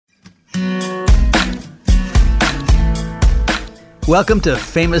Welcome to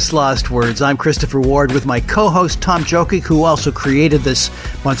Famous Lost Words. I'm Christopher Ward with my co-host Tom Jokic, who also created this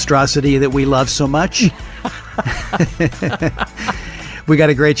monstrosity that we love so much. We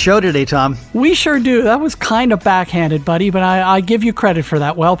got a great show today, Tom. We sure do. That was kind of backhanded, buddy, but I give you credit for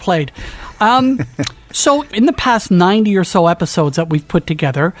that. Well played. So in the past 90 or so episodes that we've put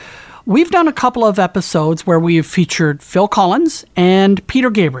together, we've done a couple of episodes where we've featured Phil Collins and Peter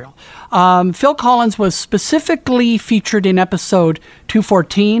Gabriel. Phil Collins was specifically featured in episode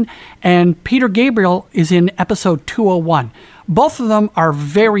 214, and Peter Gabriel is in episode 201. Both of them are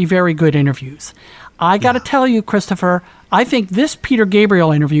very, very good interviews. I got to tell you, Christopher, I think this Peter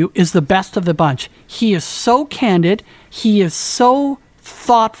Gabriel interview is the best of the bunch. He is so candid. He is so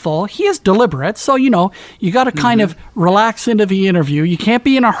thoughtful. He is deliberate. So, you got to kind of relax into the interview. You can't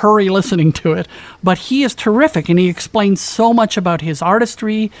be in a hurry listening to it. But he is terrific, and he explains so much about his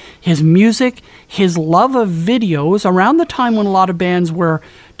artistry, his music, his love of videos. Around the time when a lot of bands were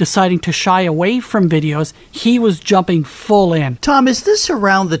deciding to shy away from videos, he was jumping full in. Tom, is this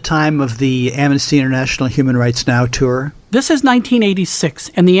around the time of the Amnesty International Human Rights Now tour? This is 1986,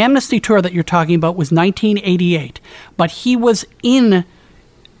 and the Amnesty tour that you're talking about was 1988. But he was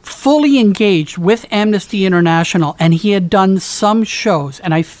fully engaged with Amnesty International, and he had done some shows,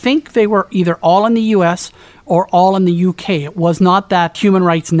 and I think they were either all in the US or all in the UK. It was not that Human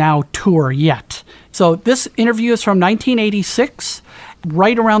Rights Now tour yet. So this interview is from 1986,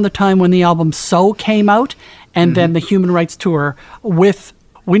 right around the time when the album So came out, and then the Human Rights tour with...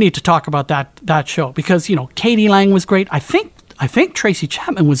 We need to talk about that show because, Katie Lang was great. I think Tracy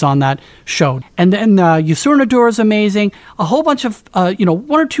Chapman was on that show. And then Yusur Nadur is amazing. A whole bunch of,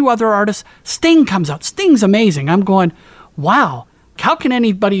 one or two other artists. Sting comes out. Sting's amazing. I'm going, wow, how can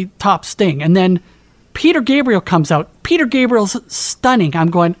anybody top Sting? And then Peter Gabriel comes out. Peter Gabriel's stunning.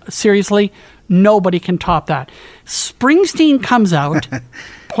 I'm going, seriously? Nobody can top that. Springsteen comes out,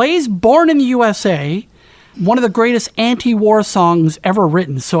 plays Born in the USA, one of the greatest anti-war songs ever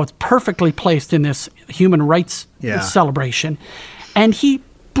written, so it's perfectly placed in this human rights celebration. And he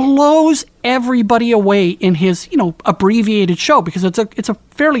blows everybody away in his, abbreviated show because it's a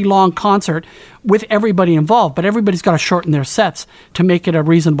fairly long concert with everybody involved, but everybody's got to shorten their sets to make it a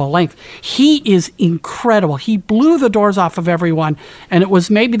reasonable length. He is incredible. He blew the doors off of everyone, and it was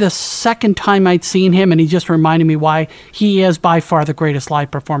maybe the second time I'd seen him, and he just reminded me why he is by far the greatest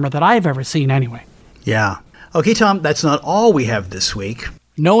live performer that I've ever seen anyway. Yeah. Okay, Tom, that's not all we have this week.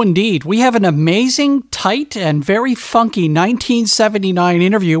 No, indeed. We have an amazing, tight, and very funky 1979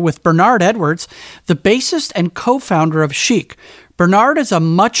 interview with Bernard Edwards, the bassist and co-founder of Chic. Bernard is a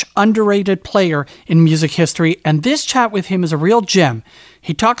much underrated player in music history, and this chat with him is a real gem.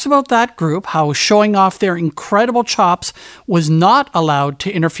 He talks about that group, how showing off their incredible chops was not allowed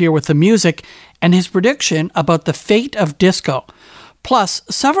to interfere with the music, and his prediction about the fate of disco. Plus,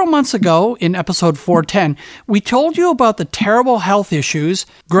 several months ago, in episode 410, we told you about the terrible health issues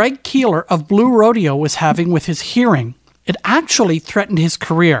Greg Keeler of Blue Rodeo was having with his hearing. It actually threatened his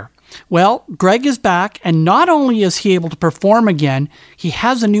career. Well, Greg is back, and not only is he able to perform again, he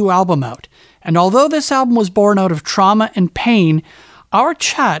has a new album out. And although this album was born out of trauma and pain, our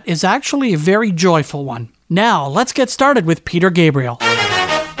chat is actually a very joyful one. Now, let's get started with Peter Gabriel.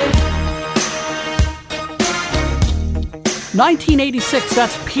 1986,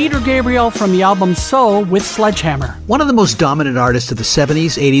 that's Peter Gabriel from the album So with Sledgehammer. One of the most dominant artists of the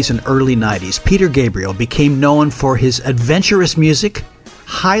 70s, 80s, and early 90s, Peter Gabriel became known for his adventurous music,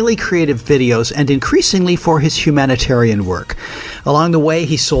 highly creative videos, and increasingly for his humanitarian work. Along the way,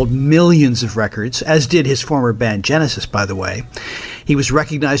 he sold millions of records, as did his former band Genesis, by the way. He was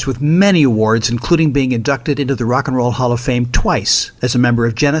recognized with many awards, including being inducted into the Rock and Roll Hall of Fame twice as a member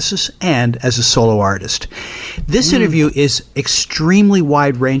of Genesis and as a solo artist. This interview is extremely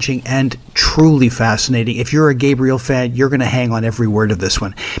wide-ranging and truly fascinating. If you're a Gabriel fan, you're going to hang on every word of this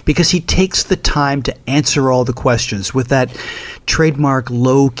one because he takes the time to answer all the questions with that trademark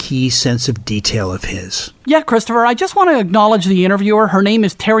low-key sense of detail of his. Yeah, Christopher, I just want to acknowledge the interviewer. Her name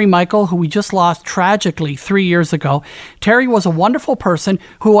is Terry Michael, who we just lost tragically 3 years ago. Terry was a wonderful person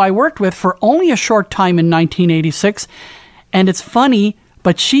who I worked with for only a short time in 1986. And it's funny,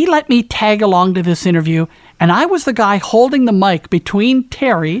 but she let me tag along to this interview, and I was the guy holding the mic between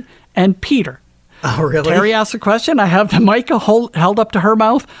Terry and Peter. Oh, really? Terry asked a question. I have the mic held up to her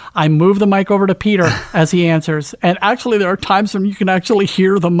mouth. I move the mic over to Peter as he answers. And actually, there are times when you can actually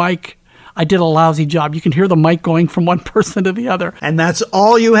hear the mic. I did a lousy job. You can hear the mic going from one person to the other. And that's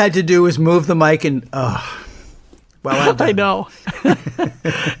all you had to do is move the mic and... Well, I know.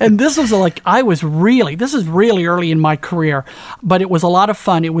 And this is really early in my career, but it was a lot of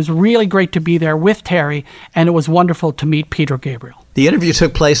fun. It was really great to be there with Terry, and it was wonderful to meet Peter Gabriel. The interview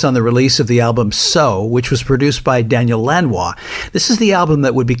took place on the release of the album So, which was produced by Daniel Lanois. This is the album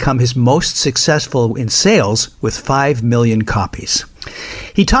that would become his most successful in sales, with 5 million copies.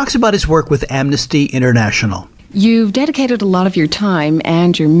 He talks about his work with Amnesty International. You've dedicated a lot of your time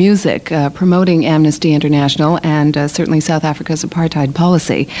and your music promoting Amnesty International and certainly South Africa's apartheid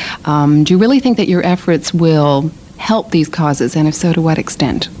policy. Do you really think that your efforts will help these causes, and if so, to what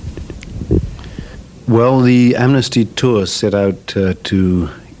extent? Well, the Amnesty Tour set out to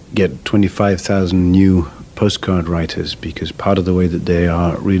get 25,000 new postcard writers, because part of the way that they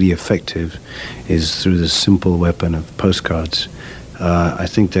are really effective is through the simple weapon of postcards. I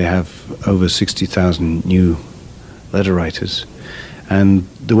think they have over 60,000 new letter writers. And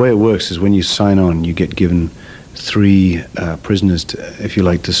the way it works is when you sign on, you get given 3 prisoners, if you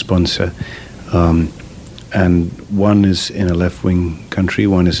like, to sponsor. And one is in a left-wing country,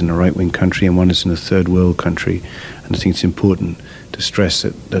 one is in a right-wing country, and one is in a third-world country. And I think it's important to stress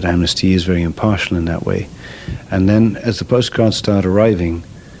that Amnesty is very impartial in that way. And then as the postcards start arriving,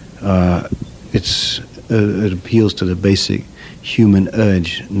 it appeals to the basic human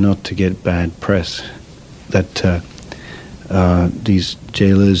urge not to get bad press, that these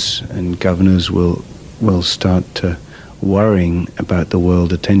jailers and governors will start worrying about the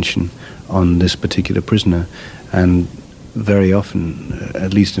world attention on this particular prisoner, and very often,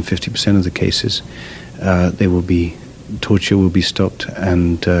 at least in 50% of the cases, torture will be stopped,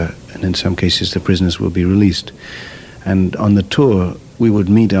 and in some cases the prisoners will be released. And on the tour, we would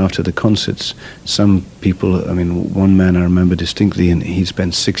meet after the concerts. Some people, one man I remember distinctly, and he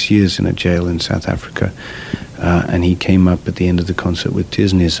spent 6 years in a jail in South Africa, and he came up at the end of the concert with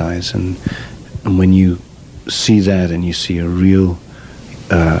tears in his eyes. And when you see that, and you see a real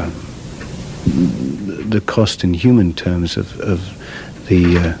the cost in human terms of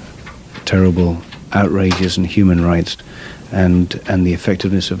the terrible outrages in human rights and the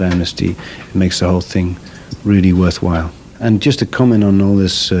effectiveness of Amnesty, it makes the whole thing really worthwhile. And just to comment on all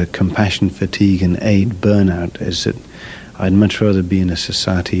this compassion fatigue and aid burnout, is that I'd much rather be in a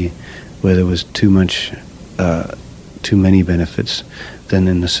society where there was too many benefits than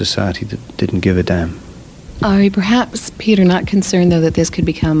in a society that didn't give a damn. Are you perhaps, Peter, not concerned, though, that this could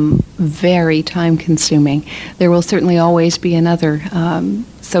become very time-consuming? There will certainly always be another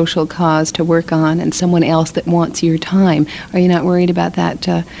social cause to work on and someone else that wants your time. Are you not worried about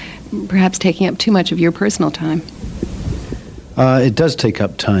that perhaps taking up too much of your personal time? It does take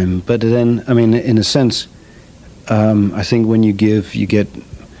up time, but then, in a sense, I think when you give, you get.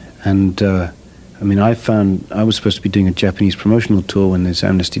 And I found I was supposed to be doing a Japanese promotional tour when these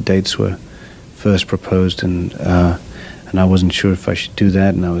Amnesty dates were first proposed, and I wasn't sure if I should do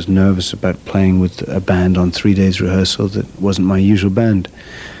that, and I was nervous about playing with a band on 3 days rehearsal that wasn't my usual band.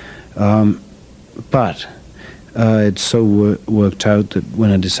 But it so worked out that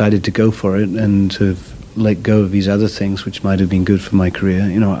when I decided to go for it and to let go of these other things which might have been good for my career,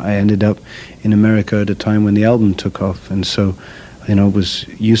 I ended up in America at a time when the album took off, and so it was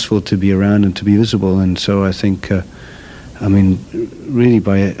useful to be around and to be visible. And so I think really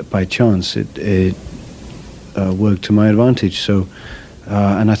by chance it worked to my advantage. So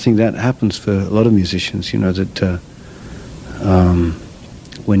and I think that happens for a lot of musicians, that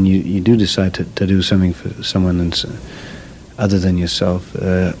when you do decide to do something for someone other than yourself,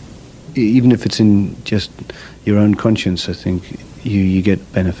 even if it's in just your own conscience, I think you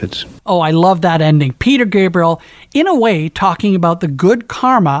get benefits. Oh, I love that ending. Peter Gabriel, in a way, talking about the good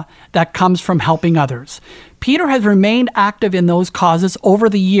karma that comes from helping others. Peter has remained active in those causes over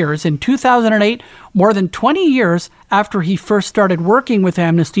the years. In 2008, more than 20 years after he first started working with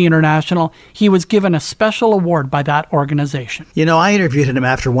Amnesty International, he was given a special award by that organization. I interviewed him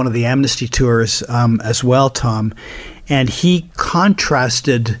after one of the Amnesty tours as well, Tom, and he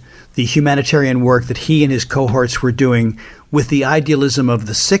contrasted the humanitarian work that he and his cohorts were doing with the idealism of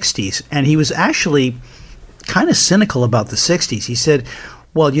the 60s. And he was actually kind of cynical about the 60s. He said,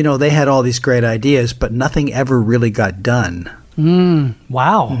 well, they had all these great ideas, but nothing ever really got done.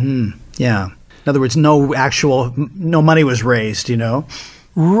 Wow. Mm-hmm. Yeah. In other words, no money was raised,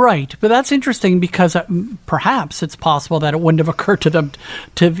 Right. But that's interesting because perhaps it's possible that it wouldn't have occurred to them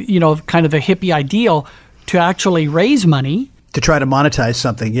to, kind of the hippie ideal to actually raise money. To try to monetize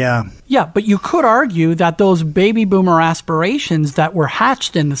something, yeah. Yeah, but you could argue that those baby boomer aspirations that were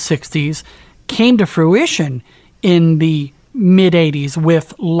hatched in the 60s came to fruition in the mid-'80s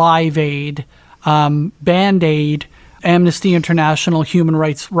with Live Aid, Band Aid, Amnesty International, human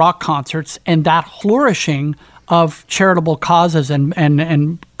rights rock concerts, and that flourishing of charitable causes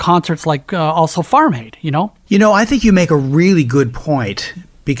and concerts like also Farm Aid, you know? You know, I think you make a really good point,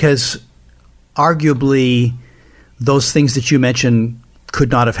 because arguably those things that you mentioned could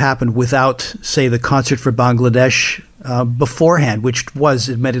not have happened without, say, the concert for Bangladesh beforehand, which was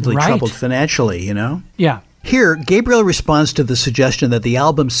admittedly troubled financially, you know? Yeah. Here, Gabriel responds to the suggestion that the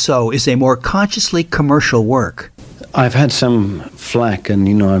album So is a more consciously commercial work. I've had some flack, and,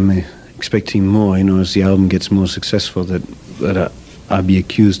 you know, I'm expecting more, you know, as the album gets more successful, that I'll be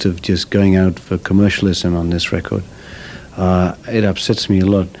accused of just going out for commercialism on this record. It upsets me a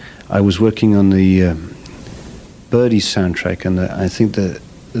lot. I was working on the Birdie soundtrack, and I think that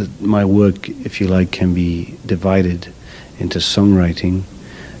my work, if you like, can be divided into songwriting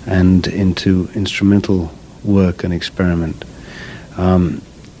and into instrumental work and experiment. And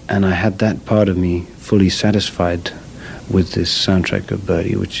I had that part of me fully satisfied with this soundtrack of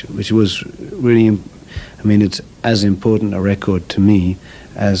Birdie, which was really, I mean, it's as important a record to me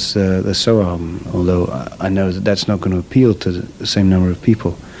as the So album, although I know that that's not going to appeal to the same number of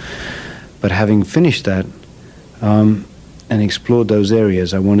people. But having finished that and explored those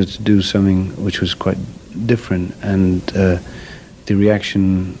areas, I wanted to do something which was quite different, and the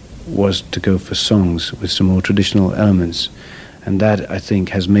reaction was to go for songs with some more traditional elements, and that, I think,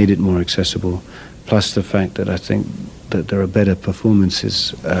 has made it more accessible, plus the fact that I think that there are better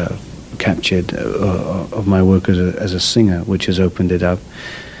performances captured of my work as a singer, which has opened it up.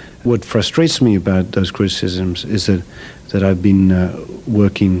 What frustrates me about those criticisms is that I've been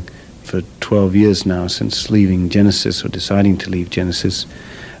working for 12 years now, since leaving Genesis, or deciding to leave Genesis,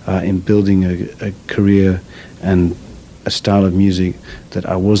 in building a career and a style of music that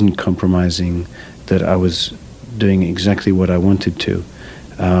I wasn't compromising, that I was doing exactly what I wanted to.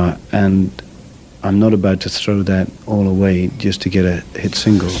 And I'm not about to throw that all away just to get a hit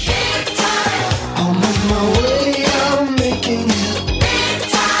single.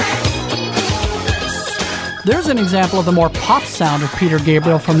 There's an example of the more pop sound of Peter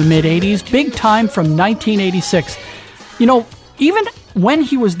Gabriel from the mid-'80s, Big Time from 1986. You know, even when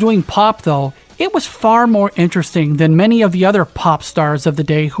he was doing pop, though, it was far more interesting than many of the other pop stars of the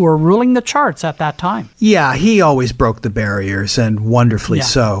day who were ruling the charts at that time. Yeah, he always broke the barriers, and wonderfully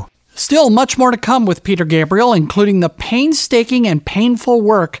so. Still much more to come with Peter Gabriel, including the painstaking and painful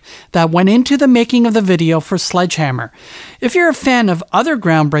work that went into the making of the video for Sledgehammer. If you're a fan of other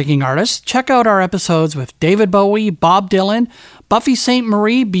groundbreaking artists, check out our episodes with David Bowie, Bob Dylan, Buffy St.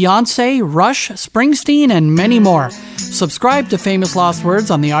 Marie, Beyonce, Rush, Springsteen, and many more. Subscribe to Famous Lost Words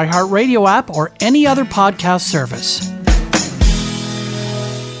on the iHeartRadio app or any other podcast service.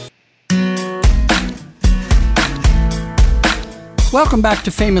 Welcome back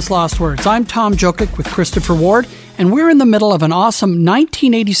to Famous Lost Words. I'm Tom Jokic with Christopher Ward, and we're in the middle of an awesome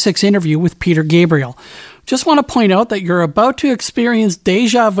 1986 interview with Peter Gabriel. Just want to point out that you're about to experience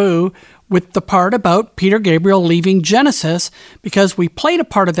deja vu with the part about Peter Gabriel leaving Genesis, because we played a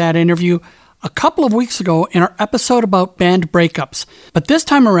part of that interview a couple of weeks ago in our episode about band breakups. But this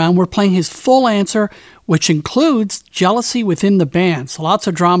time around, we're playing his full answer, which includes jealousy within the band. So lots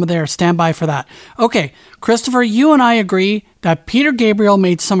of drama there. Stand by for that. Okay, Christopher, you and I agree that Peter Gabriel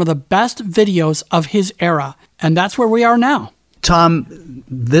made some of the best videos of his era, and that's where we are now. Tom,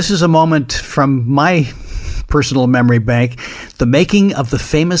 this is a moment from my personal memory bank. The making of the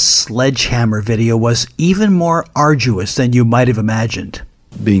famous Sledgehammer video was even more arduous than you might have imagined.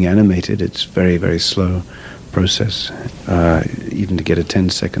 Being animated, it's very, very slow process. Even to get a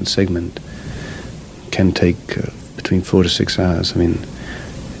 10-second segment can take between 4 to 6 hours. I mean,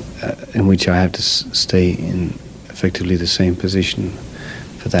 in which I have to stay in effectively the same position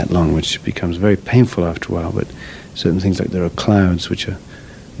for that long, which becomes very painful after a while. But certain things, like there are clouds which are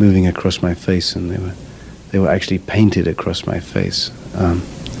moving across my face, and they were actually painted across my face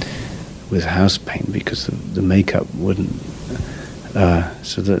with house paint, because the makeup wouldn't.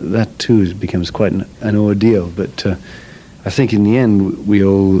 So that too becomes quite an ordeal. But I think in the end we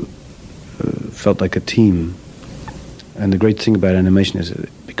all felt like a team. And the great thing about animation is that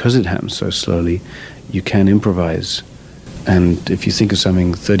because it happens so slowly, you can improvise. And if you think of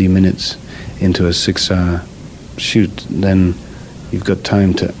something 30 minutes into a 6-hour shoot, then you've got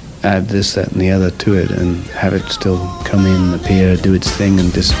time to add this, that, and the other to it, and have it still come in, appear, do its thing,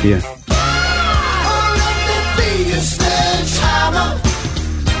 and disappear.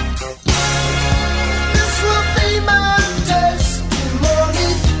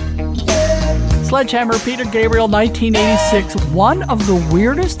 Sledgehammer, Peter Gabriel, 1986. One of the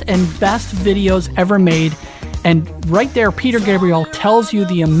weirdest and best videos ever made. And right there, Peter Gabriel tells you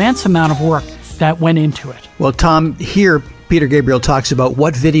the immense amount of work that went into it. Well, Tom, here, Peter Gabriel talks about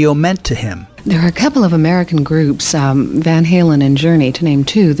what video meant to him. There are a couple of American groups, Van Halen and Journey, to name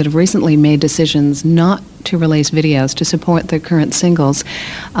two, that have recently made decisions not to release videos to support their current singles.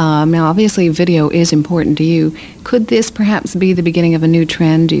 Now, obviously, video is important to you. Could this perhaps be the beginning of a new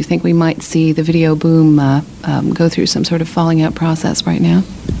trend? Do you think we might see the video boom go through some sort of falling out process right now?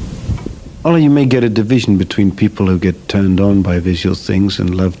 Or you may get a division between people who get turned on by visual things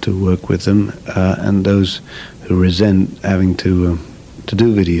and love to work with them, and those who resent having to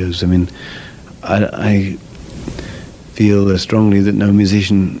do videos. I mean, I feel strongly that no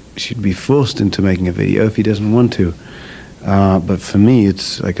musician should be forced into making a video if he doesn't want to. But for me,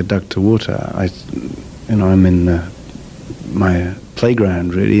 it's like a duck to water. I'm in my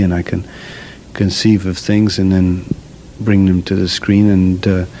playground really, and I can conceive of things and then bring them to the screen, and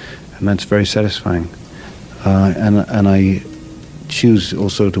that's very satisfying. And I choose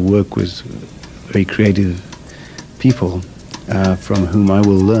also to work with very creative people from whom I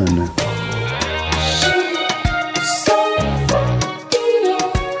will learn.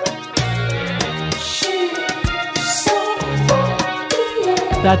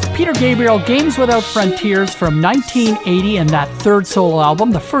 That's Peter Gabriel, Games Without Frontiers from 1980, and that third solo album.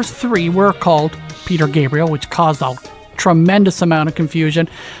 The first three were called Peter Gabriel, which caused a tremendous amount of confusion.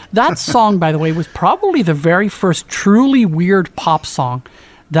 That song, by the way, was probably the very first truly weird pop song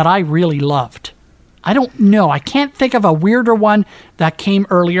that I really loved. I don't know. I can't think of a weirder one that came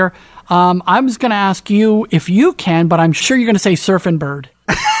earlier. I was going to ask you if you can, but I'm sure you're going to say Surfin' Bird.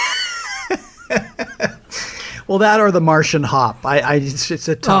 Well, that or the Martian Hop. It's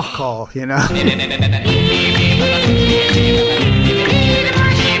a tough call, you know.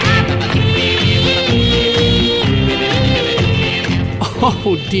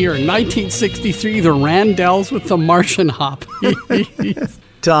 Oh dear, 1963, the Randells with the Martian Hop.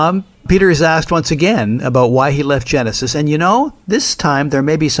 Tom, Peter is asked once again about why he left Genesis, and you know, this time there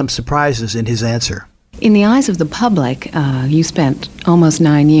may be some surprises in his answer. In the eyes of the public, you spent almost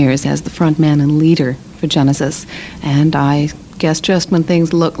 9 years as the frontman and leader for Genesis, and I guess just when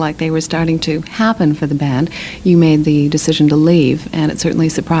things looked like they were starting to happen for the band, you made the decision to leave, and it certainly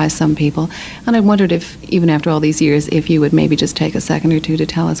surprised some people. And I wondered if, even after all these years, if you would maybe just take a second or two to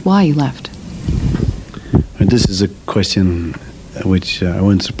tell us why you left. This is a question which I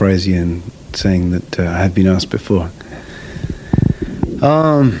won't surprise you in saying that I have been asked before.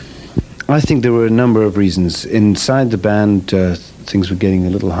 I think there were a number of reasons. Inside the band, things were getting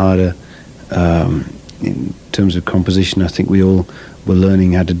a little harder. In terms of composition, I think we all were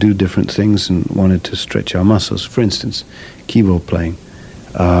learning how to do different things and wanted to stretch our muscles. For instance, keyboard playing.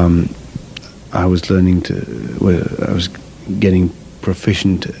 I was getting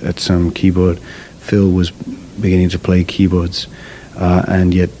proficient at some keyboard. Phil was beginning to play keyboards,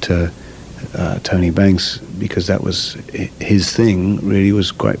 and yet Tony Banks, because that was his thing, really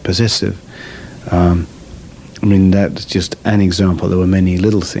was quite possessive. I mean, that's just an example. There were many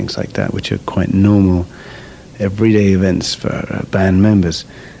little things like that, which are quite normal, everyday events for band members.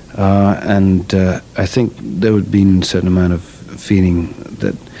 And I think there would be a certain amount of feeling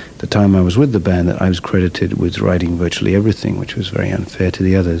that the time I was with the band that I was credited with writing virtually everything, which was very unfair to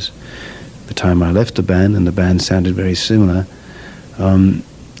the others. The time I left the band, and the band sounded very similar,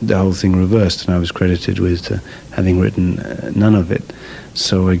 the whole thing reversed, and I was credited with having written none of it.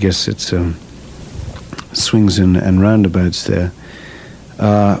 So I guess it's swings and roundabouts there.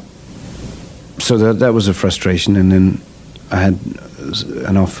 So that was a frustration, and then I had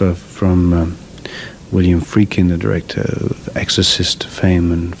an offer from William Friedkin, the director of Exorcist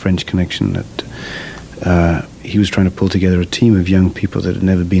fame and French Connection, that he was trying to pull together a team of young people that had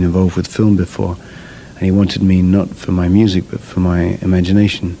never been involved with film before, and he wanted me not for my music but for my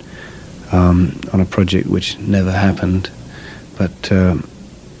imagination, on a project which never happened, but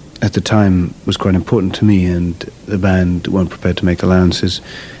at the time was quite important to me, and the band weren't prepared to make allowances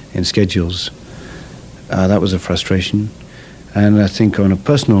in schedules. That was a frustration. And I think on a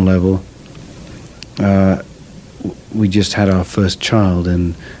personal level, we just had our first child,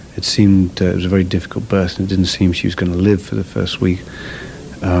 and it seemed it was a very difficult birth, and it didn't seem she was going to live for the first week.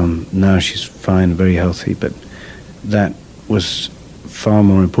 Now she's fine, very healthy, but that was far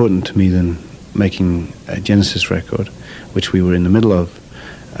more important to me than making a Genesis record, which we were in the middle of.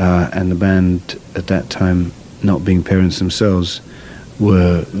 And the band at that time, not being parents themselves,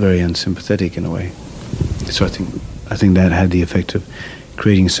 were very unsympathetic in a way. So I think that had the effect of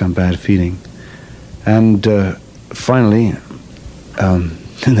creating some bad feeling. And finally,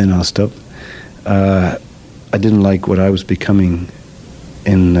 and then I'll stop, I didn't like what I was becoming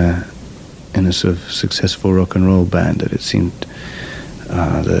in a sort of successful rock and roll band, that it seemed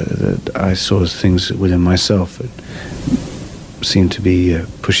that I saw things within myself that seemed to be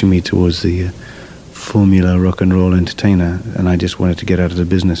pushing me towards the formula rock and roll entertainer, and I just wanted to get out of the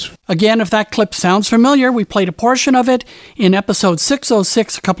business. Again, if that clip sounds familiar, we played a portion of it in episode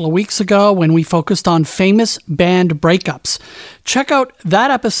 606 a couple of weeks ago when we focused on famous band breakups. Check out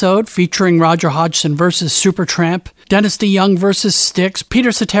that episode featuring Roger Hodgson versus Supertramp, Dennis DeYoung versus Styx,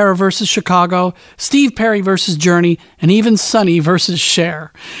 Peter Cetera versus Chicago, Steve Perry versus Journey, and even Sonny versus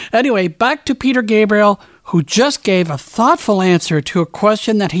Cher. Anyway, back to Peter Gabriel, who just gave a thoughtful answer to a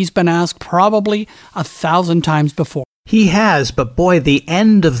question that he's been asked probably 1,000 times before. He has, but boy, the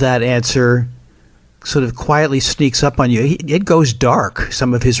end of that answer sort of quietly sneaks up on you. It goes dark,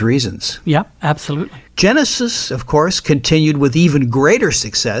 some of his reasons. Yeah, absolutely. Genesis, of course, continued with even greater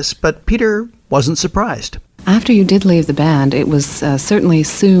success, but Peter wasn't surprised. After you did leave the band, it was certainly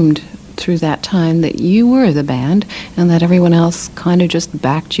assumed through that time that you were the band and that everyone else kind of just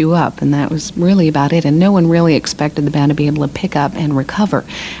backed you up, and that was really about it. And no one really expected the band to be able to pick up and recover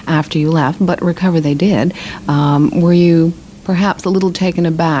after you left, but recover they did. Were you perhaps a little taken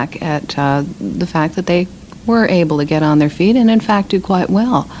aback at the fact that they were able to get on their feet and in fact do quite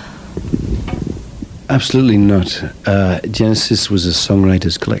well? Absolutely not. Genesis was a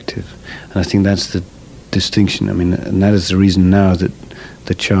songwriters collective, and I think that's the distinction. I mean, and that is the reason now that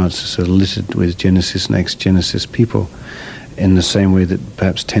the charts are sort of littered with Genesis and ex-Genesis people, in the same way that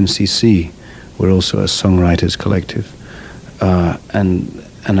perhaps 10cc were also a songwriters collective.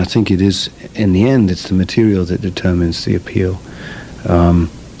 And I think it is, in the end, it's the material that determines the appeal.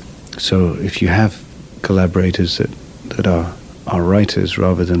 So if you have collaborators that are writers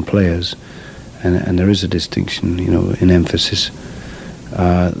rather than players, and there is a distinction, in emphasis,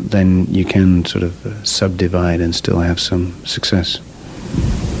 then you can sort of subdivide and still have some success.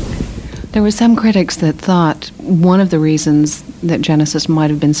 There were some critics that thought one of the reasons that Genesis might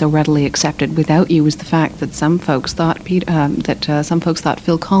have been so readily accepted without you was the fact that some folks thought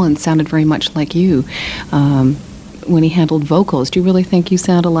Phil Collins sounded very much like you when he handled vocals. Do you really think you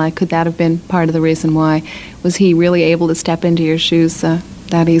sound alike? Could that have been part of the reason why? Was he really able to step into your shoes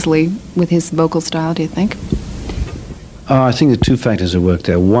that easily with his vocal style, do you think? I think the two factors at work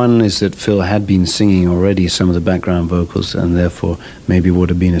there. One is that Phil had been singing already some of the background vocals, and therefore maybe what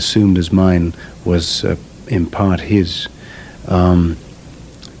had been assumed as mine was in part his. And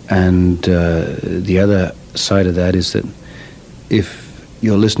the other side of that is that if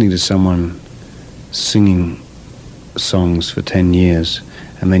you're listening to someone singing songs for 10 years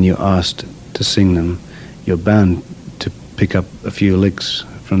and then you're asked to sing them, you're bound to pick up a few licks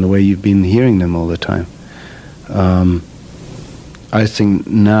from the way you've been hearing them all the time. I think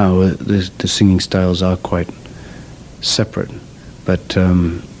now the singing styles are quite separate, but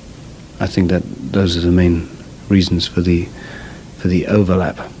I think that those are the main reasons for the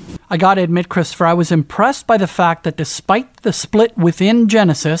overlap. I gotta admit, Christopher, I was impressed by the fact that despite the split within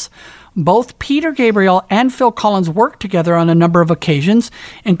Genesis, both Peter Gabriel and Phil Collins worked together on a number of occasions,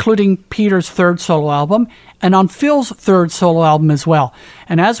 including Peter's third solo album and on Phil's third solo album as well.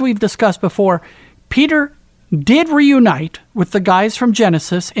 And as we've discussed before, Peter did reunite with the guys from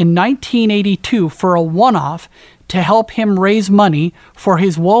Genesis in 1982 for a one-off to help him raise money for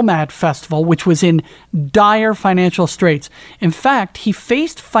his WOMAD festival, which was in dire financial straits. In fact, he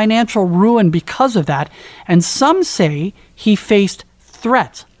faced financial ruin because of that, and some say he faced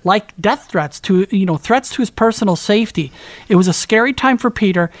threats, like death threats threats to his personal safety. It was a scary time for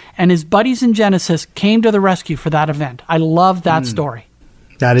Peter, and his buddies in Genesis came to the rescue for that event. I love that story.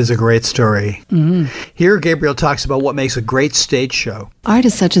 That is a great story. Mm-hmm. Here, Gabriel talks about what makes a great stage show.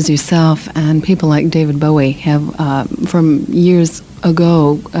 Artists such as yourself and people like David Bowie have, from years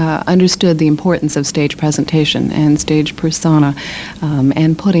ago, understood the importance of stage presentation and stage persona,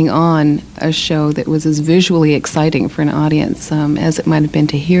 and putting on a show that was as visually exciting for an audience as it might have been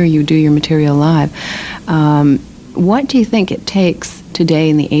to hear you do your material live. What do you think it takes today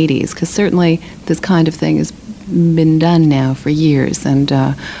in the 80s? Because certainly this kind of thing has been done now for years, and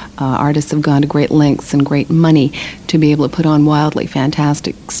artists have gone to great lengths and great money to be able to put on wildly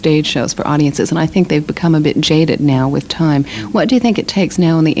fantastic stage shows for audiences, and I think they've become a bit jaded now with time. What do you think it takes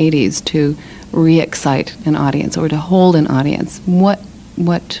now in the 80s to re-excite an audience or to hold an audience?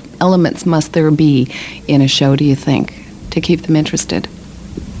 What elements must there be in a show, do you think, to keep them interested?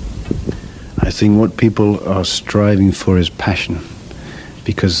 I think what people are striving for is passion,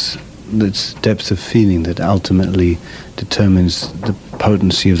 because it's depth of feeling that ultimately determines the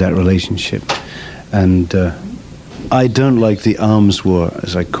potency of that relationship. And I don't like the arms war,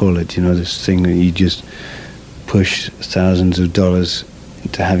 as I call it, this thing that you just push thousands of dollars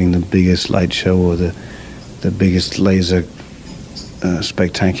into having the biggest light show or the biggest laser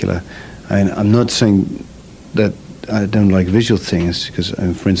spectacular. I'm not saying that I don't like visual things because,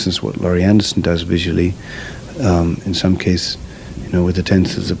 for instance, what Laurie Anderson does visually, in some case, with a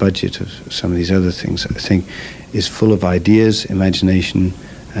tenth of the budget of some of these other things, I think is full of ideas, imagination,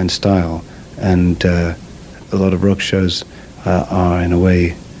 and style. And a lot of rock shows are, in a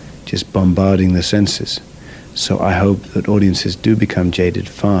way, just bombarding the senses. So I hope that audiences do become jaded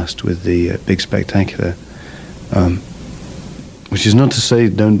fast with the big spectacular, which is not to say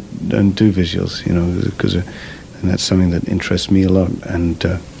don't do visuals, because and that's something that interests me a lot. And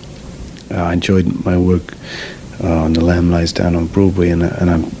I enjoyed my work on The Lamb Lies Down on Broadway, and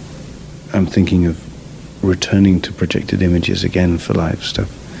I'm thinking of returning to projected images again for live stuff.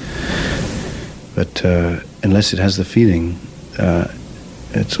 But unless it has the feeling,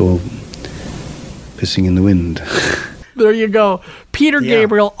 it's all pissing in the wind. There you go. Peter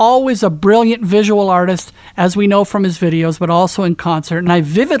Gabriel, always a brilliant visual artist, as we know from his videos, but also in concert. And I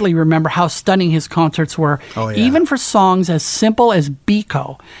vividly remember how stunning his concerts were, even for songs as simple as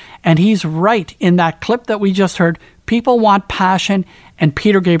Biko. And he's right in that clip that we just heard. People want passion, and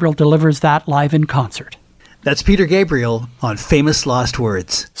Peter Gabriel delivers that live in concert. That's Peter Gabriel on Famous Lost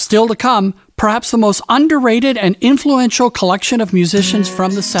Words. Still to come, perhaps the most underrated and influential collection of musicians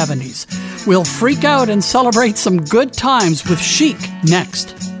from the 70s. We'll freak out and celebrate some good times with Chic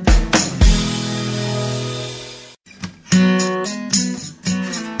next.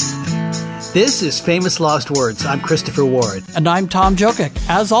 This is Famous Lost Words. I'm Christopher Ward. And I'm Tom Jokic.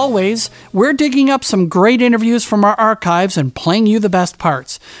 As always, we're digging up some great interviews from our archives and playing you the best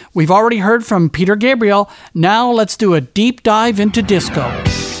parts. We've already heard from Peter Gabriel. Now let's do a deep dive into disco.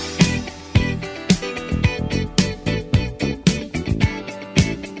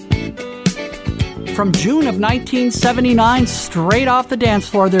 From June of 1979, straight off the dance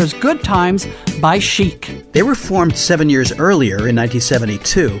floor, there's Good Times by Chic. They were formed 7 years earlier in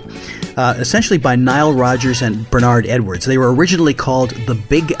 1972, essentially by Nile Rodgers and Bernard Edwards. They were originally called the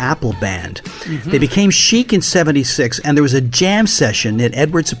Big Apple Band. They became Chic in 76, and there was a jam session at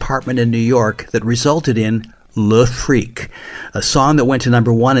Edwards' apartment in New York that resulted in Le Freak, a song that went to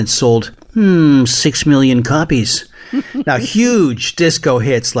number one and sold 6 million copies. Now, huge disco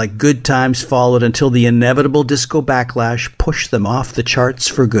hits like Good Times followed until the inevitable disco backlash pushed them off the charts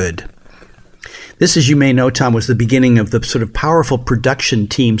for good. This, as you may know, Tom, was the beginning of the sort of powerful production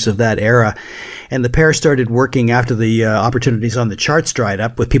teams of that era. And the pair started working after the opportunities on the charts dried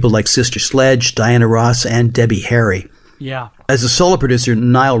up with people like Sister Sledge, Diana Ross, and Debbie Harry. Yeah. As a solo producer,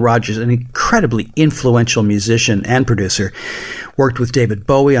 Nile Rodgers, an incredibly influential musician and producer, worked with David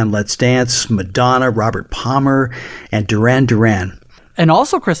Bowie on Let's Dance, Madonna, Robert Palmer, and Duran Duran. And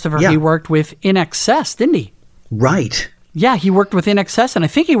also, Christopher, he worked with INXS, didn't he? Right. Yeah, he worked with INXS, and I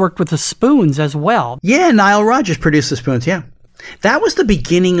think he worked with the Spoons as well. Yeah, Nile Rodgers produced the Spoons, yeah. That was the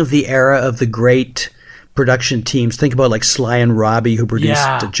beginning of the era of the great production teams. Think about like Sly and Robbie, who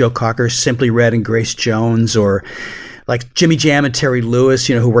produced Joe Cocker, Simply Red and Grace Jones, or like Jimmy Jam and Terry Lewis,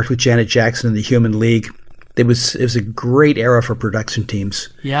 who worked with Janet Jackson in the Human League. It was a great era for production teams.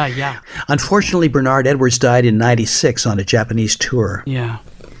 Yeah. Unfortunately, Bernard Edwards died in 96 on a Japanese tour. Yeah.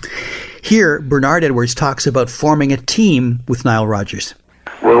 Here, Bernard Edwards talks about forming a team with Nile Rodgers.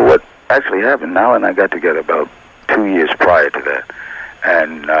 Well, what actually happened, Nile and I got together about 2 years prior to that.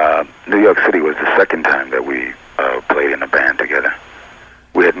 And New York City was the second time that we played in a band together.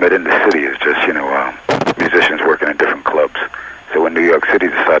 We had met in the city as just, musicians working in different clubs. So when New York City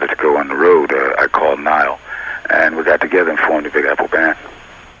decided to go on the road, I called Nile, and we got together and formed the Big Apple Band.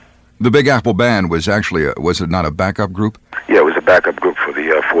 The Big Apple Band was actually, was it not a backup group? Yeah, it was a backup group for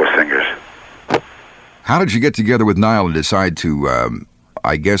the four singers. How did you get together with Nile and decide to,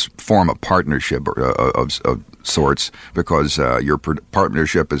 form a partnership of sorts? Because your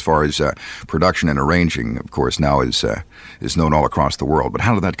partnership as far as production and arranging, of course, now is known all across the world. But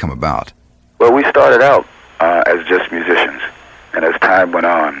how did that come about? Well, we started out as just musicians. And as time went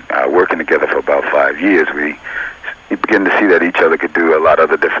on, working together for about 5 years, we began to see that each other could do a lot of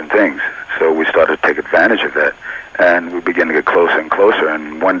other different things. So we started to take advantage of that, and we began to get closer and closer.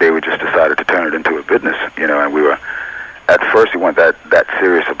 And one day we just decided to turn it into a business, and we were, at first we weren't that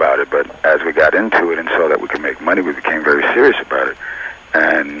serious about it, but as we got into it and saw that we could make money, we became very serious about it.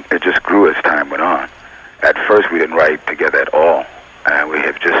 And it just grew as time went on. At first we didn't write together at all, and we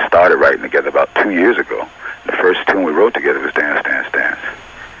have just started writing together about 2 years ago. The first tune we wrote together was Dance, Dance, Dance.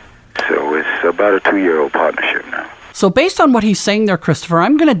 So it's about a 2-year-old partnership now. So based on what he's saying there, Christopher,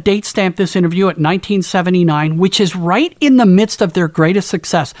 I'm going to date stamp this interview at 1979, which is right in the midst of their greatest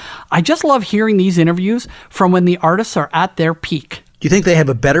success. I just love hearing these interviews from when the artists are at their peak. Do you think they have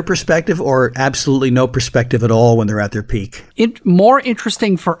a better perspective or absolutely no perspective at all when they're at their peak? It's more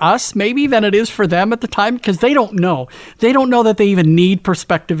interesting for us maybe than it is for them at the time, because they don't know. They don't know that they even need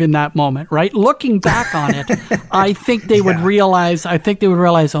perspective in that moment, right? Looking back on it, I think they would realize,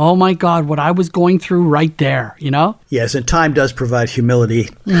 oh my God, what I was going through right there, you know? Yes, and time does provide humility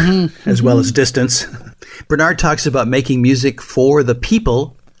as well as distance. Bernard talks about making music for the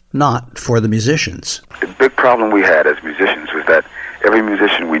people, not for the musicians. The big problem we had as musicians was that every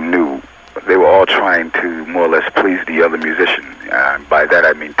musician we knew, they were all trying to more or less please the other musician. By that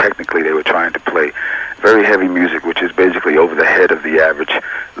I mean technically they were trying to play very heavy music, which is basically over the head of the average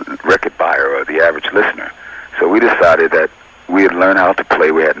record buyer or the average listener. So we decided that we had learned how to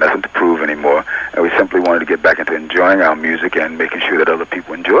play, we had nothing to prove anymore, and we simply wanted to get back into enjoying our music and making sure that other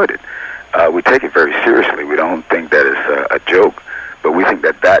people enjoyed it. We take it very seriously. We don't think that it's a joke, but we think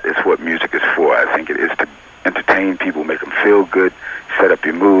that that is what music is for. I think it is to entertain people, make them feel good, set up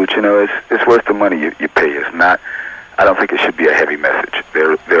your mood. You know, it's worth the money you pay. It's not. I don't think it should be a heavy message.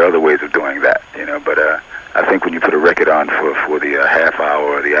 There are other ways of doing that. You know, but I think when you put a record on for the half hour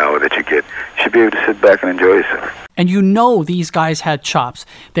or the hour that you get, you should be able to sit back and enjoy yourself. And you know these guys had chops.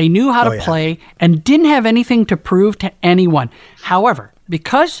 They knew how to play and didn't have anything to prove to anyone. However,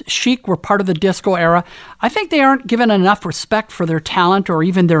 because Chic were part of the disco era, I think they aren't given enough respect for their talent or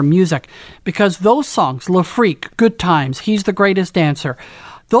even their music, because those songs, Le Freak, Good Times, He's the Greatest Dancer,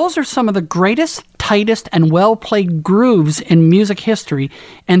 those are some of the greatest, tightest, and well-played grooves in music history,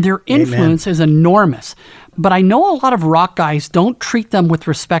 and their influence is enormous. But I know a lot of rock guys don't treat them with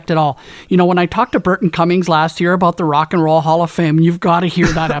respect at all. You know, when I talked to Burton Cummings last year about the Rock and Roll Hall of Fame, you've got to hear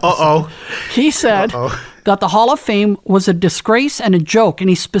that episode. He said that the Hall of Fame was a disgrace and a joke, and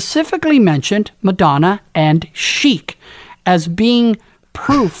he specifically mentioned Madonna and Chic as being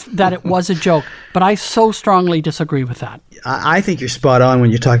proof that it was a joke. But I so strongly disagree with that. I think you're spot on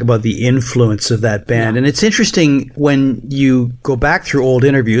when you talk about the influence of that band. And it's interesting when you go back through old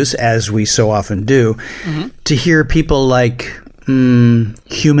interviews, as we so often do, to hear people like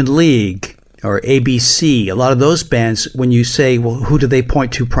Human League or ABC, a lot of those bands, when you say, well, who do they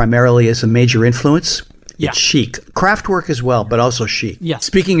point to primarily as a major influence? It's Chic. Kraftwerk as well, but also Chic. Yes.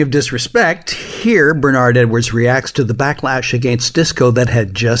 Speaking of disrespect, here Bernard Edwards reacts to the backlash against disco that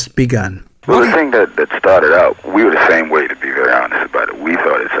had just begun. Well, the thing that started out, we were the same way, to be very honest about it. We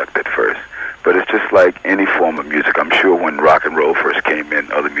thought it sucked at first. But it's just like any form of music. I'm sure when rock and roll first came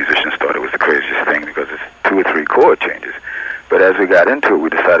in, other musicians thought it was the craziest thing because it's 2 or 3 chord changes. But as we got into it,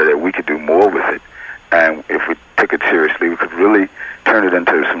 we decided that we could do more with it. And if we took it seriously, we could really turn it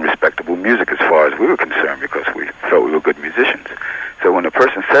into some respectable music as far as we were concerned, because we felt we were good musicians. So when a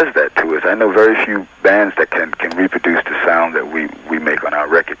person says that to us, I know very few bands that can reproduce the sound that we make on our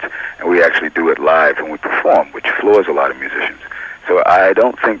records. And we actually do it live when we perform, which floors a lot of musicians. So I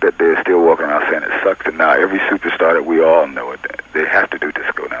don't think that they're still walking around saying it sucks. And now every superstar that we all know, they have to do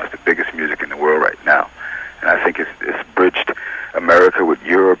disco now. It's the biggest music in the world right now. And I think it's bridged America with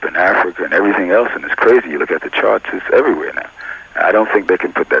Europe and Africa and everything else, and it's crazy. You look at the charts, it's everywhere now. I don't think they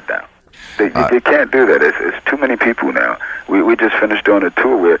can put that down. They can't do that. It's too many people now. We just finished doing a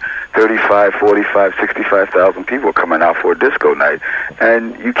tour where 35, 45, 65,000 people are coming out for a disco night,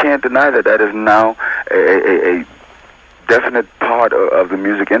 and you can't deny that that is now a definite part of the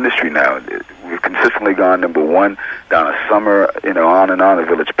music industry now. We've consistently gone number 1 down a summer, on and on. The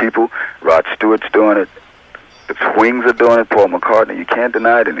Village People, Rod Stewart's doing it. The Wings are doing it, Paul McCartney. You can't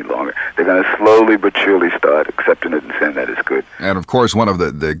deny it any longer. They're going to slowly but surely start accepting it and saying that it's good. And, of course, one of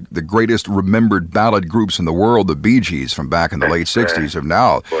the greatest remembered ballad groups in the world, the Bee Gees, from back in the late 60s, have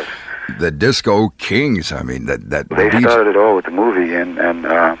now the disco kings. I mean, that they started it all with the movie and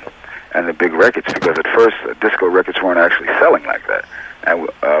the big records, because at first disco records weren't actually selling like that. And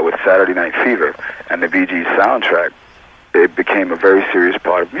with Saturday Night Fever and the Bee Gees soundtrack, it became a very serious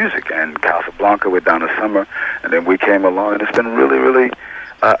part of music. And Casablanca with Donna Summer, and then we came along, and it's been really, really,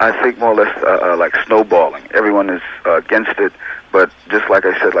 I think more or less like snowballing. Everyone is against it, but just like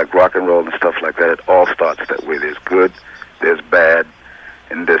I said, like rock and roll and stuff like that, it all starts that way. There's good, there's bad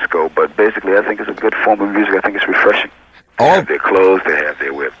in disco, but basically I think it's a good form of music. I think it's refreshing. They have their clothes, they have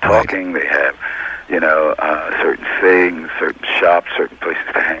their way of talking, they have, certain sayings, certain shops, certain places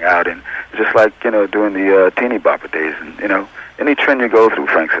to hang out in. Just like, during the teeny bopper days, and, any trend you go through,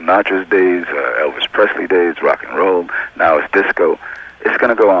 Frank Sinatra's days, Elvis Presley days, rock and roll, now it's disco, it's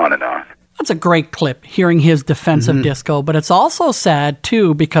going to go on and on. That's a great clip, hearing his defense of disco, but it's also sad,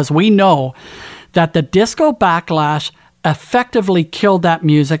 too, because we know that the disco backlash effectively killed that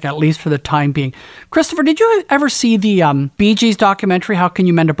music, at least for the time being. Christopher, did you ever see the Bee Gees documentary, How Can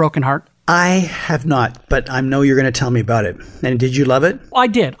You Mend a Broken Heart? I have not, but I know you're going to tell me about it. And did you love it? I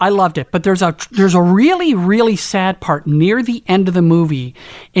did. I loved it. But there's a really, really sad part near the end of the movie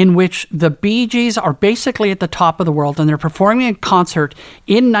in which the Bee Gees are basically at the top of the world, and they're performing a concert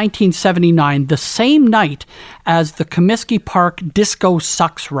in 1979, the same night as the Comiskey Park Disco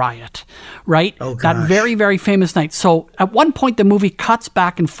Sucks riot, right? Oh, gosh. That very, very famous night. So at one point, the movie cuts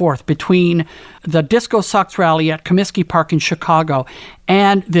back and forth between the Disco Sucks rally at Comiskey Park in Chicago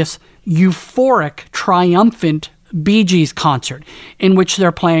and this euphoric, triumphant Bee Gees concert in which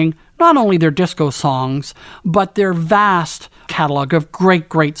they're playing not only their disco songs, but their vast catalog of great,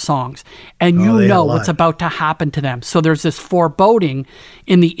 great songs. And you know what's about to happen to them. So there's this foreboding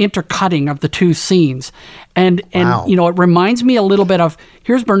in the intercutting of the two scenes. And Wow. you know, it reminds me a little bit of,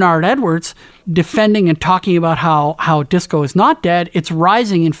 here's Bernard Edwards defending and talking about how disco is not dead. It's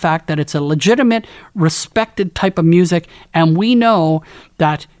rising, in fact, that it's a legitimate, respected type of music. And we know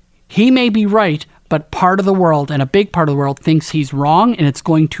that he may be right, but part of the world, and a big part of the world, thinks he's wrong, and it's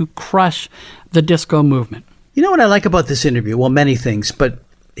going to crush the disco movement. You know what I like about this interview? Well, many things, but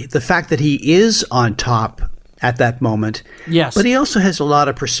the fact that he is on top at that moment. Yes. But he also has a lot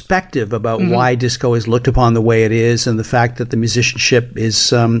of perspective about why disco is looked upon the way it is, and the fact that the musicianship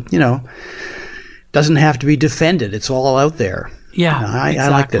is, doesn't have to be defended. It's all out there. Yeah, I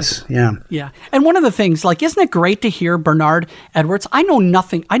exactly. like this. Yeah. Yeah. And one of the things, like, isn't it great to hear Bernard Edwards? I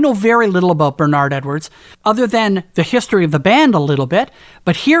know very little about Bernard Edwards other than the history of the band a little bit,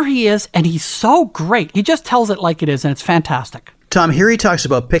 but here he is, and he's so great. He just tells it like it is, and it's fantastic. Tom, here he talks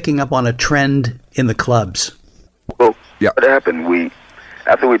about picking up on a trend in the clubs. Well, Yeah. what happened,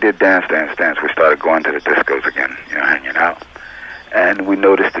 after we did Dance, Dance, Dance, we started going to the discos again, hanging out. And we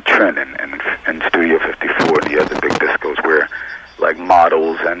noticed the trend in Studio 54 and the other big discos where, like,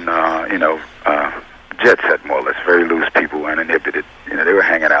 models and, jet set, more or less, very loose people, uninhibited. They were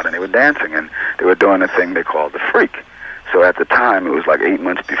hanging out and they were dancing, and they were doing a thing they called the freak. So at the time, it was like 8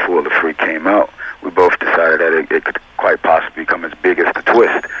 months before the freak came out, we both decided that it could quite possibly become as big as the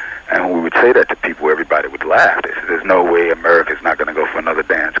twist. And when we would say that to people, everybody would laugh. They said, there's no way America's not going to go for another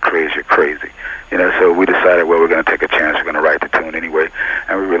dance craze. You're crazy. So we decided, well, we're going to take a chance. We're going to write the tune anyway.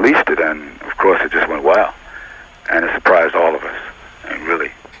 And we released it, and, of course, it just went wild. And it surprised all of us. And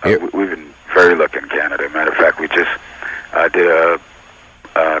really, we've been very lucky in Canada. Matter of fact, we just did a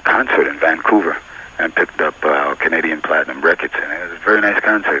concert in Vancouver and picked up Canadian Platinum Records. And it was a very nice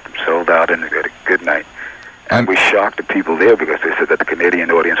concert. Sold out, and we had a good night. And we shocked the people there because they said that the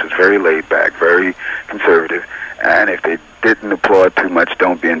Canadian audience was very laid back, very conservative, and if they didn't applaud too much,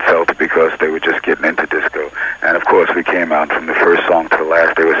 don't be insulted because they were just getting into disco. And of course, we came out from the first song to the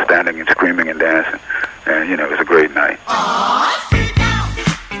last. They were standing and screaming and dancing, and it was a great night.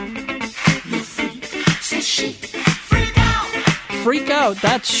 Freak Out,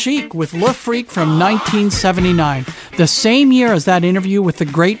 that's Chic with Le Freak from 1979, the same year as that interview with the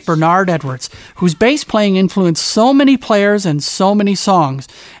great Bernard Edwards, whose bass playing influenced so many players and so many songs,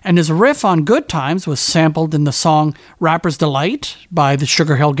 and his riff on Good Times was sampled in the song Rapper's Delight by the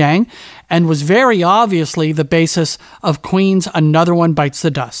Sugar Hill Gang, and was very obviously the basis of Queen's Another One Bites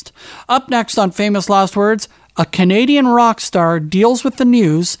the Dust. Up next on Famous Last Words, a Canadian rock star deals with the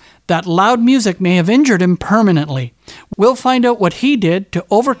news that loud music may have injured him permanently. We'll find out what he did to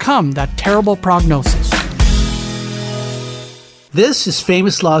overcome that terrible prognosis. This is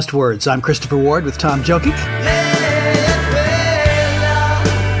Famous Lost Words. I'm Christopher Ward with Tom Jokic.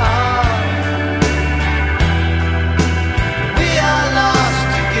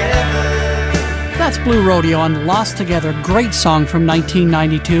 That's Blue Rodeo on Lost Together, great song from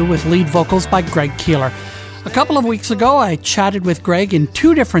 1992 with lead vocals by Greg Keeler. A couple of weeks ago, I chatted with Greg in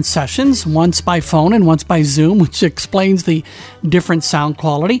two different sessions, once by phone and once by Zoom, which explains the different sound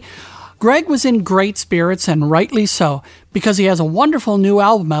quality. Greg was in great spirits, and rightly so, because he has a wonderful new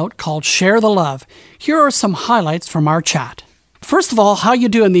album out called Share the Love. Here are some highlights from our chat. First of all, how you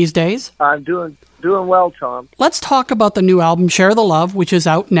doing these days? I'm doing well, Tom. Let's talk about the new album, Share the Love, which is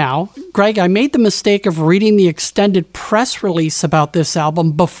out now. Greg, I made the mistake of reading the extended press release about this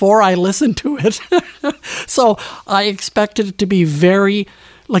album before I listened to it. So I expected it to be a very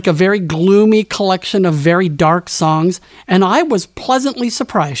gloomy collection of very dark songs, and I was pleasantly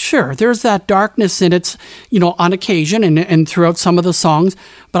surprised. Sure, there's that darkness in it, on occasion and throughout some of the songs,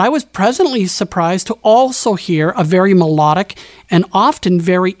 but I was pleasantly surprised to also hear a very melodic and often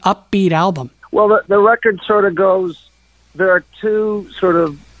very upbeat album. Well, the record sort of goes, there are two sort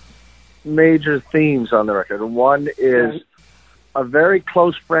of major themes on the record. One is a very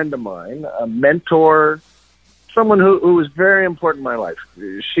close friend of mine, a mentor, someone who was very important in my life.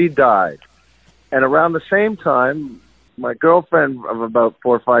 She died. And around the same time, my girlfriend of about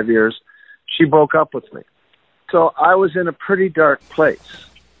 4 or 5 years she broke up with me. So I was in a pretty dark place.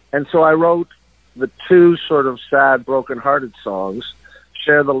 And so I wrote the two sort of sad, broken-hearted songs,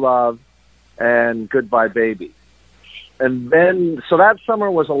 Share the Love and Goodbye Baby. And then, so that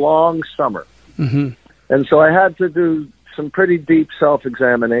summer was a long summer. Mm-hmm. And so I had to do some pretty deep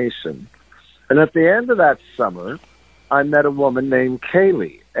self-examination. And at the end of that summer, I met a woman named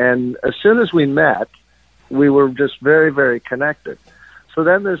Kaylee. And as soon as we met, we were just very, very connected. So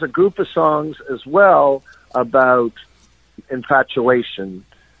then there's a group of songs as well about infatuation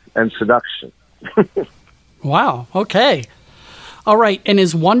and seduction. Wow. Okay. All right. And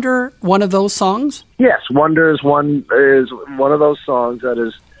is Wonder one of those songs? Yes, Wonder is one of those songs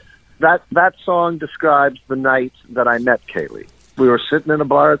that song describes the night that I met Kaylee. We were sitting in a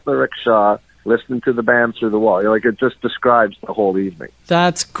bar at the Rickshaw listening to the band Through the Wall. Like, it just describes the whole evening.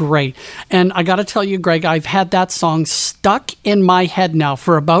 That's great. And I got to tell you, Greg, I've had that song stuck in my head now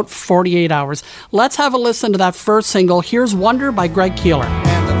for about 48 hours. Let's have a listen to that first single. Here's Wonder by Greg Keeler.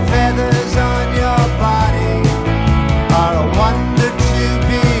 And the feathers on your body are a wonder to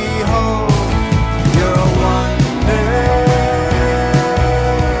behold. You're a wonder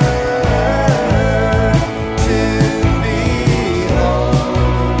to behold.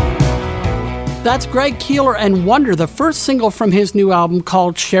 That's Greg Keeler and Wonder, the first single from his new album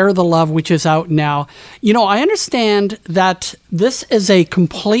called Share the Love, which is out now. You know, I understand that this is a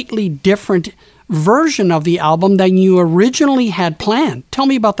completely different version of the album than you originally had planned. Tell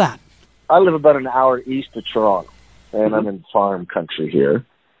me about that. I live about an hour east of Toronto, and I'm in farm country here.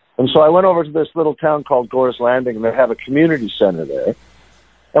 And so I went over to this little town called Gore's Landing, and they have a community center there.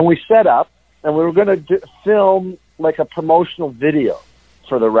 And we set up, and we were going to film like a promotional video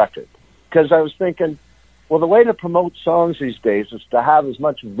for the record. Because I was thinking, well, the way to promote songs these days is to have as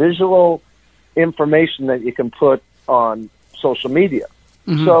much visual information that you can put on social media.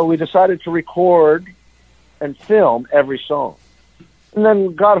 Mm-hmm. So we decided to record and film every song. And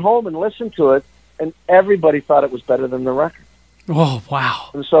then got home and listened to it, and everybody thought it was better than the record. Oh,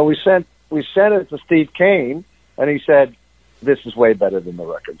 wow. And so we sent it to Steve Kane, and he said, this is way better than the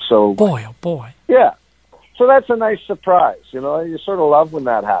record. So, boy, oh boy. Yeah. So that's a nice surprise. You know, you sort of love when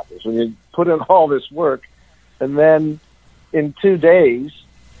that happens, when you put in all this work, and then in 2 days,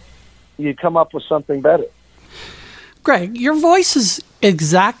 you come up with something better. Greg, your voice is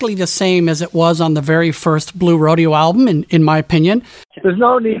exactly the same as it was on the very first Blue Rodeo album, in my opinion. There's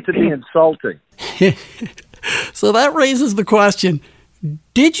no need to be insulting. So that raises the question,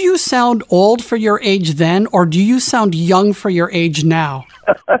 did you sound old for your age then, or do you sound young for your age now?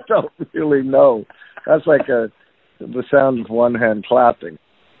 I don't really know. That's like the sound of one hand clapping.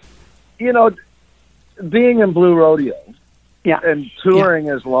 You know, being in Blue Rodeo and touring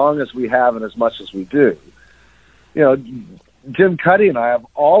as long as we have and as much as we do, you know, Jim Cuddy and I have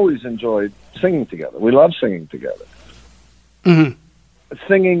always enjoyed singing together. We love singing together. Mm-hmm.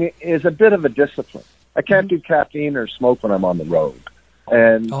 Singing is a bit of a discipline. I can't do caffeine or smoke when I'm on the road.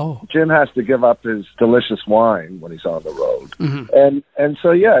 And Jim has to give up his delicious wine when he's on the road. Mm-hmm. And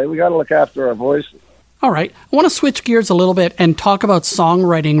so, yeah, we got to look after our voices. All right. I want to switch gears a little bit and talk about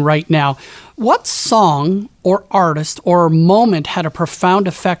songwriting right now. What song or artist or moment had a profound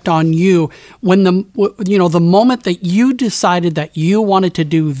effect on you when the moment that you decided that you wanted to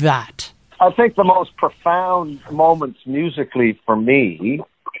do that? I think the most profound moments musically for me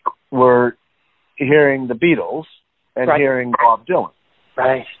were hearing the Beatles and hearing Bob Dylan.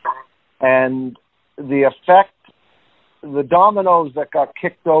 Right. And the effect, the dominoes that got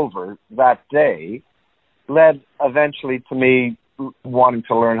kicked over that day led eventually to me wanting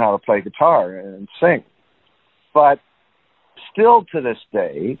to learn how to play guitar and sing. But still to this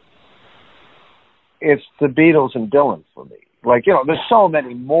day, it's the Beatles and Dylan for me. Like, you know, there's so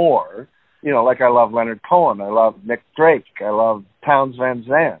many more. You know, like I love Leonard Cohen, I love Nick Drake, I love Townes Van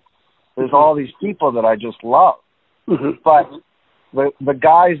Zandt. There's all these people that I just love. Mm-hmm. But the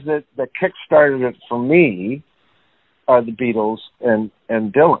guys that kick-started it for me are the Beatles and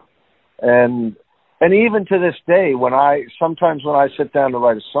Dylan. And even to this day, sometimes when I sit down to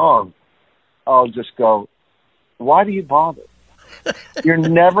write a song, I'll just go, why do you bother? You're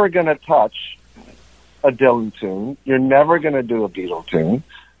never going to touch a Dylan tune. You're never going to do a Beatle tune.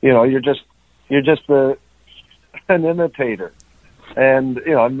 You know, you're just an imitator. And,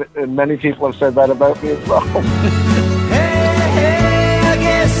 you know, and many people have said that about me as well. Hey, I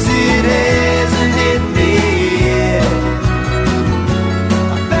guess it hasn't hit me yet. I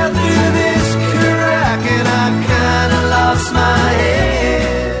fell through this crack and I kind of lost my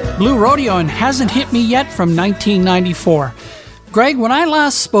head. Blue Rodeo and Hasn't Hit Me Yet from 1994. Greg, when I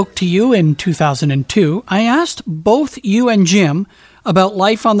last spoke to you in 2002, I asked both you and Jim about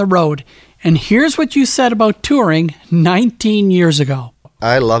life on the road, And here's what you said about touring 19 years ago.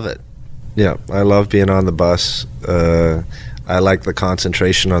 I love it. Yeah, I love being on the bus. I like the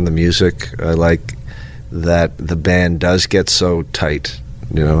concentration on the music. I like that the band does get so tight,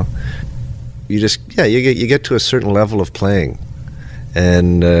 you know. You get to a certain level of playing,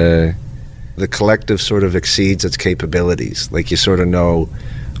 and the collective sort of exceeds its capabilities. Like, you sort of know,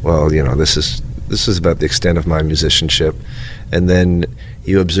 well, you know, this is about the extent of my musicianship, and then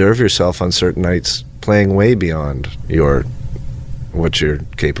you observe yourself on certain nights playing way beyond what you're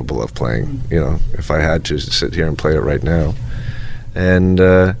capable of playing. You know, if I had to sit here and play it right now,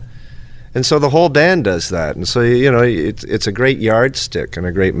 and so the whole band does that, and so, you know, it's a great yardstick and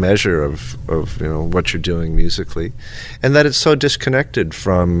a great measure of you know, what you're doing musically, and that it's so disconnected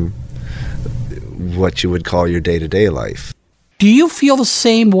from what you would call your day-to-day life. Do you feel the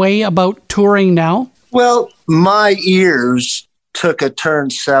same way about touring now? Well, my ears took a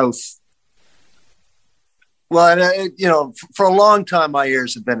turn south. Well, and, you know, for a long time, my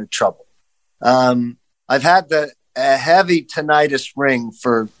ears have been in trouble. I've had a heavy tinnitus ring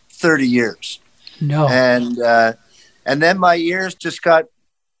for 30 years. No. And then my ears just got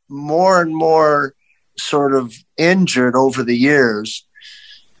more and more sort of injured over the years,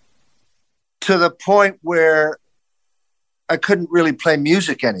 to the point where I couldn't really play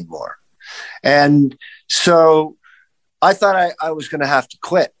music anymore. And so I thought I was going to have to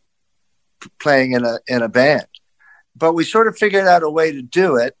quit playing in a band. But we sort of figured out a way to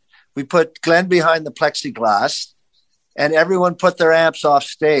do it. We put Glenn behind the plexiglass, and everyone put their amps off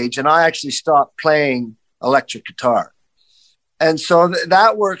stage, and I actually stopped playing electric guitar. And so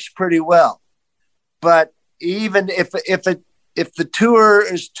that works pretty well. But even if the tour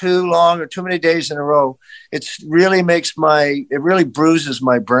is too long or too many days in a row, it really bruises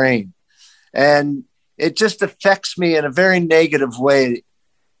my brain. And it just affects me in a very negative way.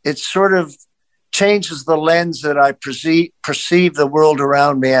 It sort of changes the lens that I perceive the world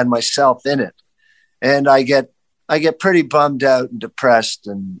around me and myself in it. And I get pretty bummed out and depressed.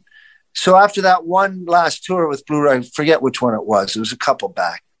 And so after that one last tour with Blue, I forget which one it was. It was a couple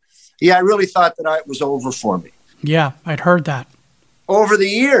back. Yeah, I really thought that it was over for me. Yeah, I'd heard that. Over the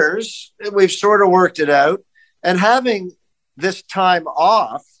years, we've sort of worked it out. And having this time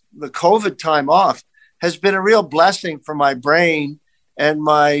off, the COVID time off, has been a real blessing for my brain and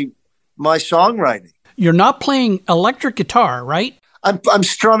my songwriting. You're not playing electric guitar, right? I'm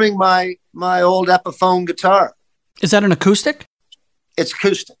strumming my old Epiphone guitar. Is that an acoustic? It's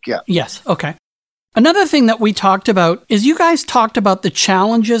acoustic, yeah. Yes, okay. Another thing that we talked about is you guys talked about the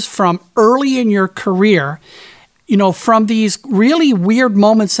challenges from early in your career, you know, from these really weird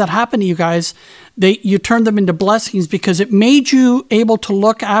moments that happened to you guys. You turned them into blessings because it made you able to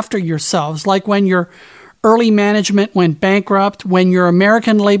look after yourselves, like when your early management went bankrupt, when your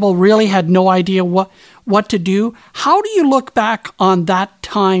American label really had no idea what to do. How do you look back on that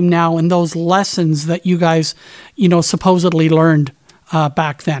time now and those lessons that you guys, you know, supposedly learned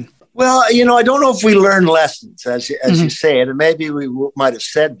back then? Well, you know, I don't know if we learned lessons, as you say it, and maybe we might have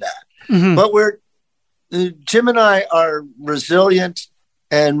said that. Mm-hmm. But Jim and I are resilient,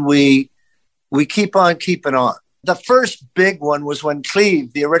 and we keep on keeping on. The first big one was when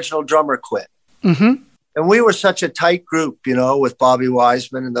Cleve, the original drummer, quit. Mm-hmm. And we were such a tight group, you know, with Bobby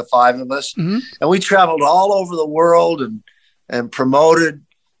Wiseman and the five of us. Mm-hmm. And we traveled all over the world and promoted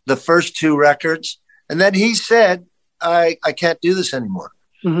the first two records. And then he said, I can't do this anymore.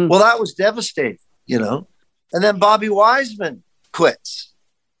 Mm-hmm. Well, that was devastating, you know. And then Bobby Wiseman quits.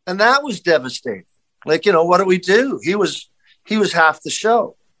 And that was devastating. Like, you know, what do we do? He was half the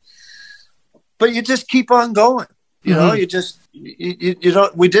show. But you just keep on going. You know, you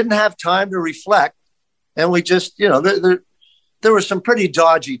don't, we didn't have time to reflect. And we just, you know, there were some pretty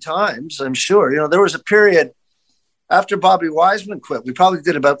dodgy times, I'm sure. You know, there was a period after Bobby Wiseman quit, we probably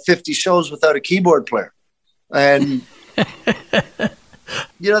did about 50 shows without a keyboard player. And,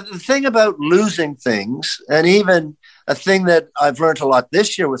 you know, the thing about losing things, and even a thing that I've learned a lot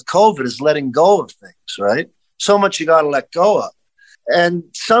this year with COVID, is letting go of things, right? So much you got to let go of. And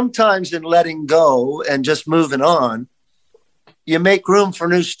sometimes in letting go and just moving on, you make room for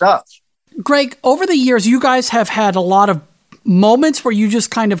new stuff. Greg, over the years, you guys have had a lot of moments where you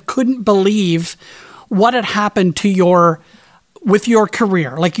just kind of couldn't believe what had happened to with your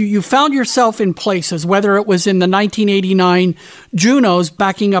career. Like you found yourself in places, whether it was in the 1989 Junos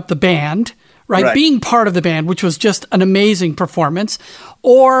backing up the band, right? Being part of the band, which was just an amazing performance,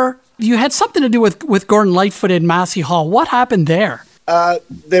 or you had something to do with Gordon Lightfoot in Massey Hall. What happened there?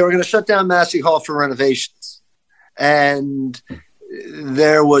 They were going to shut down Massey Hall for renovations. And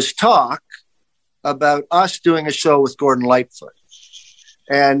there was talk about us doing a show with Gordon Lightfoot.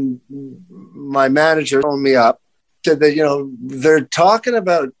 And my manager phoned me up, said that, you know, they're talking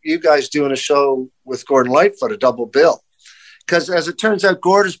about you guys doing a show with Gordon Lightfoot, a double bill. Because as it turns out,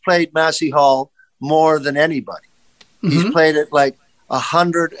 Gordon's played Massey Hall more than anybody. He's played it like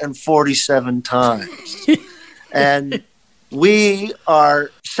 147 times. And we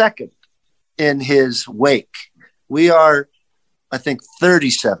are second in his wake. We are, I think,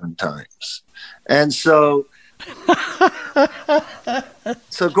 37 times. And so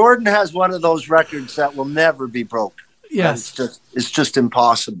Gordon has one of those records that will never be broken. Yes. It's just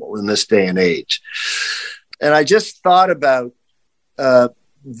impossible in this day and age. And I just thought about the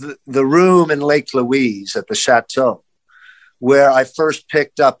room in Lake Louise at the Chateau, where I first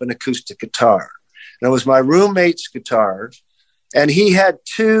picked up an acoustic guitar. And it was my roommate's guitar, and he had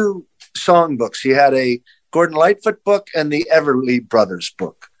two songbooks. He had a Gordon Lightfoot book and the Everly Brothers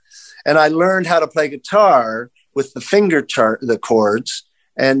book. And I learned how to play guitar with the finger chart, the chords,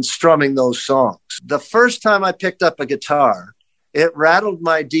 and strumming those songs. The first time I picked up a guitar, it rattled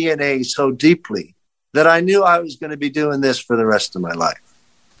my DNA so deeply that I knew I was going to be doing this for the rest of my life.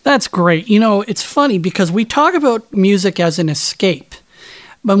 That's great. You know, it's funny because we talk about music as an escape,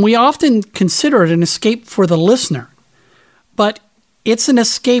 but we often consider it an escape for the listener. But it's an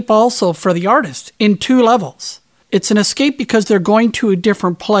escape also for the artist in two levels. It's an escape because they're going to a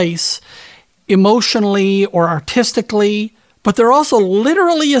different place emotionally or artistically, but they're also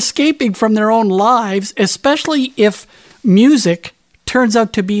literally escaping from their own lives, especially if music turns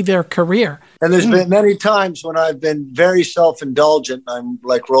out to be their career. And there's been many times when I've been very self-indulgent. I'm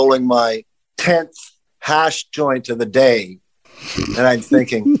like rolling my 10th hash joint of the day. And I'm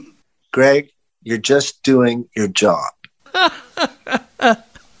thinking, Greg, you're just doing your job.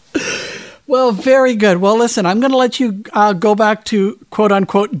 Well, very good. Well, listen, I'm going to let you go back to, quote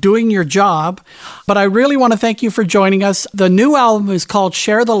unquote, doing your job. But I really want to thank you for joining us. The new album is called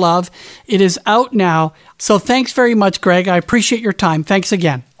Share the Love. It is out now. So thanks very much, Greg. I appreciate your time. Thanks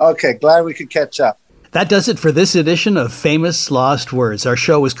again. Okay, glad we could catch up. That does it for this edition of Famous Lost Words. Our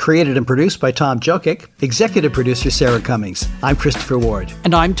show was created and produced by Tom Jokic, executive producer Sarah Cummings. I'm Christopher Ward.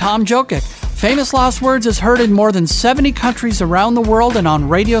 And I'm Tom Jokic. Famous Lost Words is heard in more than 70 countries around the world and on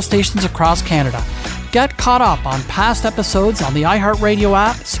radio stations across Canada. Get caught up on past episodes on the iHeartRadio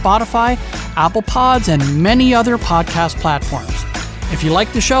app, Spotify, Apple Pods, and many other podcast platforms. If you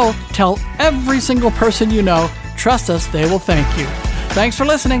like the show, tell every single person you know. Trust us, they will thank you. Thanks for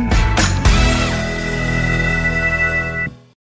listening.